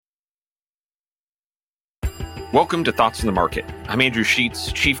Welcome to Thoughts on the Market. I'm Andrew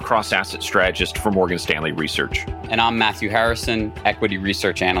Sheets, Chief Cross-Asset Strategist for Morgan Stanley Research. And I'm Matthew Harrison, Equity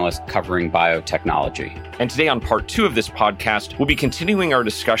Research Analyst covering biotechnology. And today on part 2 of this podcast, we'll be continuing our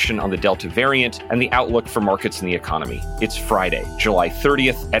discussion on the Delta variant and the outlook for markets and the economy. It's Friday, July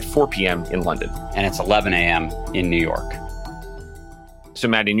 30th at 4 p.m. in London. And it's 11 a.m. in New York. So,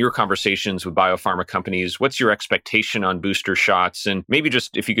 Matt, in your conversations with biopharma companies, what's your expectation on booster shots? And maybe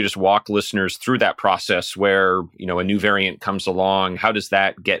just if you could just walk listeners through that process where, a new variant comes along, how does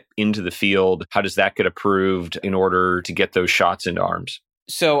that get into the field? How does that get approved in order to get those shots into arms?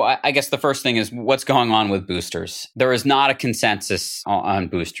 So I guess the first thing is what's going on with boosters. There is not a consensus on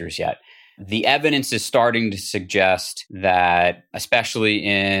boosters yet. The evidence is starting to suggest that, especially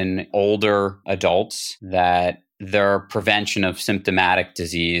in older adults, that their prevention of symptomatic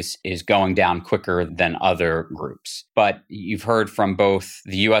disease is going down quicker than other groups. But you've heard from both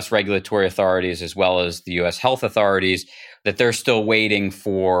the U.S. regulatory authorities as well as the U.S. health authorities that they're still waiting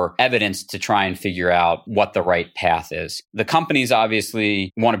for evidence to try and figure out what the right path is. The companies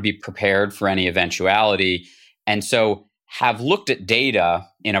obviously want to be prepared for any eventuality, and so have looked at data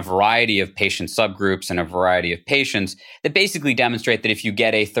in a variety of patient subgroups and a variety of patients that basically demonstrate that if you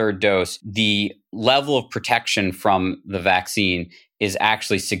get a third dose, the level of protection from the vaccine is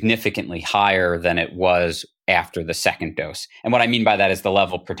actually significantly higher than it was after the second dose. And what I mean by that is the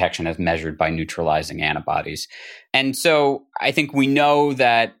level of protection as measured by neutralizing antibodies. And so I think we know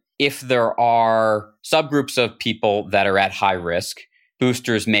that if there are subgroups of people that are at high risk,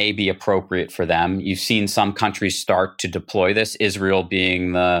 boosters may be appropriate for them. You've seen some countries start to deploy this, Israel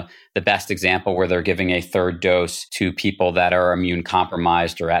being the best example where they're giving a third dose to people that are immune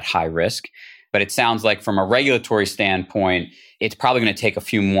compromised or at high risk. But it sounds like from a regulatory standpoint, it's probably going to take a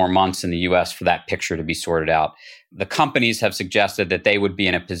few more months in the US for that picture to be sorted out. The companies have suggested that they would be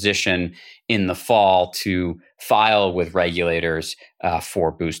in a position in the fall to file with regulators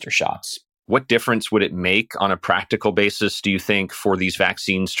for booster shots. What difference would it make on a practical basis, do you think, for these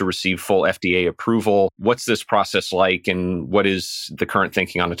vaccines to receive full FDA approval? What's this process like, and what is the current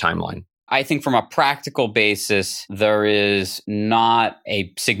thinking on the timeline? I think from a practical basis, there is not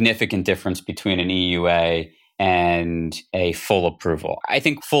a significant difference between an EUA and a full approval. I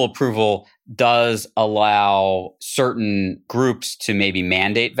think full approval does allow certain groups to maybe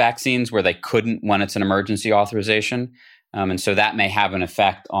mandate vaccines where they couldn't when it's an emergency authorization. And so that may have an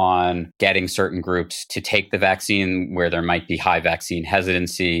effect on getting certain groups to take the vaccine where there might be high vaccine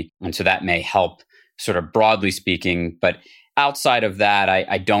hesitancy. And so that may help sort of broadly speaking. But outside of that,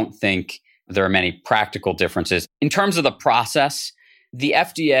 I don't think there are many practical differences. In terms of the process, the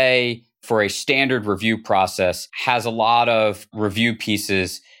FDA for a standard review process has a lot of review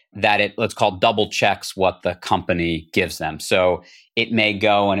pieces that it, let's call double checks what the company gives them. So it may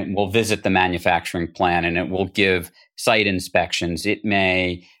go and it will visit the manufacturing plant and it will give site inspections. It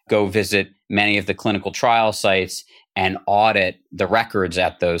may go visit many of the clinical trial sites and audit the records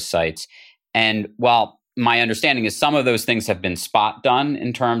at those sites. And while my understanding is some of those things have been spot done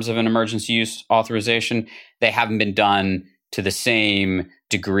in terms of an emergency use authorization, they haven't been done to the same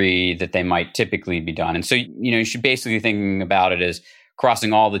degree that they might typically be done. And so, you should basically thinking about it as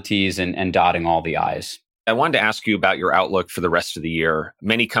crossing all the T's and dotting all the I's. I wanted to ask you about your outlook for the rest of the year.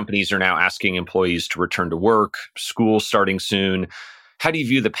 Many companies are now asking employees to return to work, school starting soon. How do you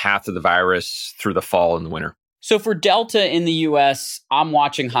view the path of the virus through the fall and the winter? So for Delta in the US, I'm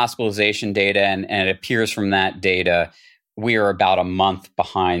watching hospitalization data, and it appears from that data, we are about a month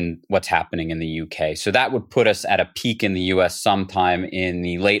behind what's happening in the UK. So that would put us at a peak in the US sometime in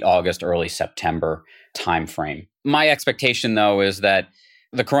the late August, early September timeframe. My expectation, though, is that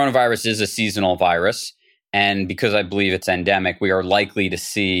the coronavirus is a seasonal virus. And because I believe it's endemic, we are likely to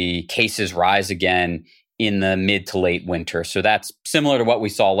see cases rise again in the mid to late winter. So that's similar to what we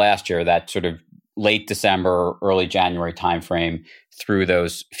saw last year, that sort of late December, early January timeframe through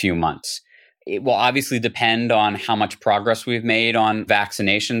those few months. It will obviously depend on how much progress we've made on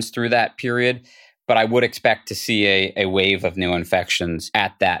vaccinations through that period, but I would expect to see a wave of new infections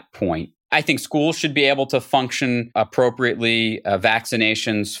at that point. I think schools should be able to function appropriately.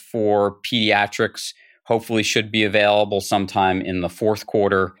 Vaccinations for pediatrics hopefully should be available sometime in the fourth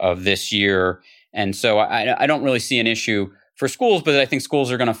quarter of this year. And so I don't really see an issue for schools, but I think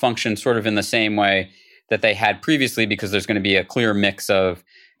schools are going to function sort of in the same way that they had previously, because there's going to be a clear mix of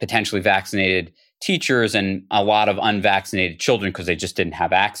potentially vaccinated teachers and a lot of unvaccinated children because they just didn't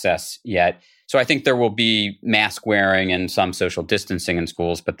have access yet. So I think there will be mask wearing and some social distancing in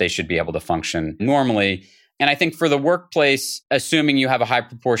schools, but they should be able to function normally. And I think for the workplace, assuming you have a high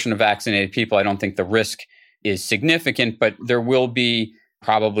proportion of vaccinated people, I don't think the risk is significant, but there will be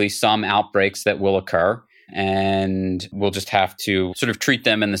probably some outbreaks that will occur. and we'll just have to sort of treat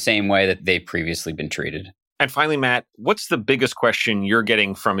them in the same way that they've previously been treated. And finally, Matt, what's the biggest question you're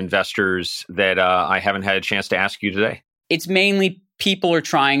getting from investors that I haven't had a chance to ask you today? It's mainly people are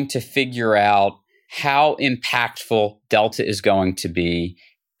trying to figure out how impactful Delta is going to be,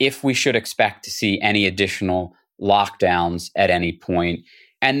 if we should expect to see any additional lockdowns at any point,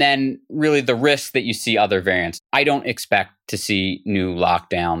 and then really the risk that you see other variants. I don't expect to see new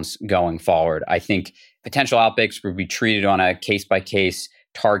lockdowns going forward. I think potential outbreaks will be treated on a case-by-case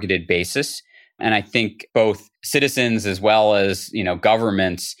targeted basis. And I think both citizens as well as,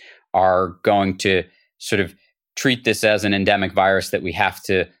 governments are going to sort of treat this as an endemic virus that we have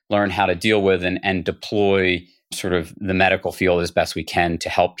to learn how to deal with and deploy sort of the medical field as best we can to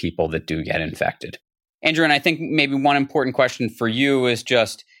help people that do get infected. Andrew, and I think maybe one important question for you is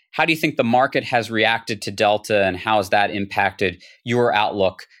just, how do you think the market has reacted to Delta, and how has that impacted your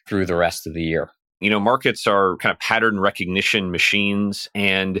outlook through the rest of the year? Markets are kind of pattern recognition machines,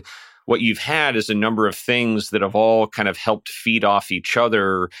 and what you've had is a number of things that have all kind of helped feed off each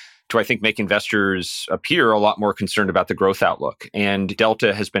other to, I think, make investors appear a lot more concerned about the growth outlook. And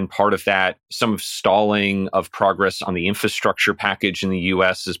Delta has been part of that. Some stalling of progress on the infrastructure package in the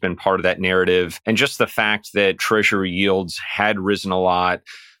U.S. has been part of that narrative. And just the fact that Treasury yields had risen a lot,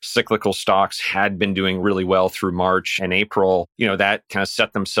 cyclical stocks had been doing really well through March and April, that kind of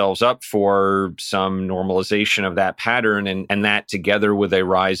set themselves up for some normalization of that pattern. And that, together with a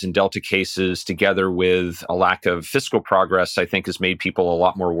rise in Delta cases, together with a lack of fiscal progress, I think has made people a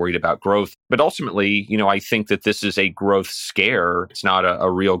lot more worried about growth. But ultimately, I think that this is a growth scare. It's not a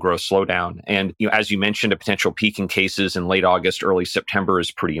real growth slowdown. And, as you mentioned, a potential peak in cases in late August, early September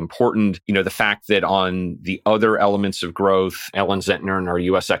is pretty important. The fact that on the other elements of growth, Ellen Zentner and our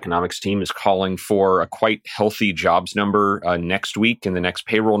U.S. economics team is calling for a quite healthy jobs number next week and the next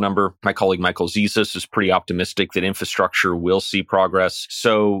payroll number. My colleague Michael Zezas is pretty optimistic that infrastructure will see progress.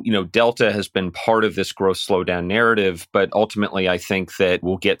 So, Delta has been part of this growth slowdown narrative, but ultimately I think that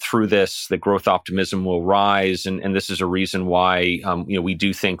we'll get through this, the growth optimism will rise, and this is a reason why we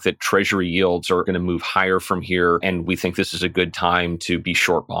do think that Treasury yields are going to move higher from here, and we think this is a good time to be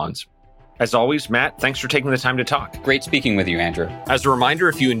short bonds. As always, Matt, thanks for taking the time to talk. Great speaking with you, Andrew. As a reminder,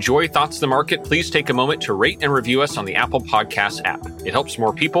 if you enjoy Thoughts of the Market, please take a moment to rate and review us on the Apple Podcasts app. It helps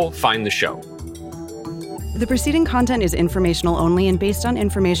more people find the show. The preceding content is informational only and based on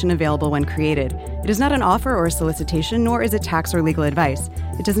information available when created. It is not an offer or a solicitation, nor is it tax or legal advice.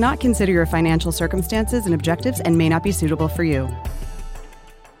 It does not consider your financial circumstances and objectives and may not be suitable for you.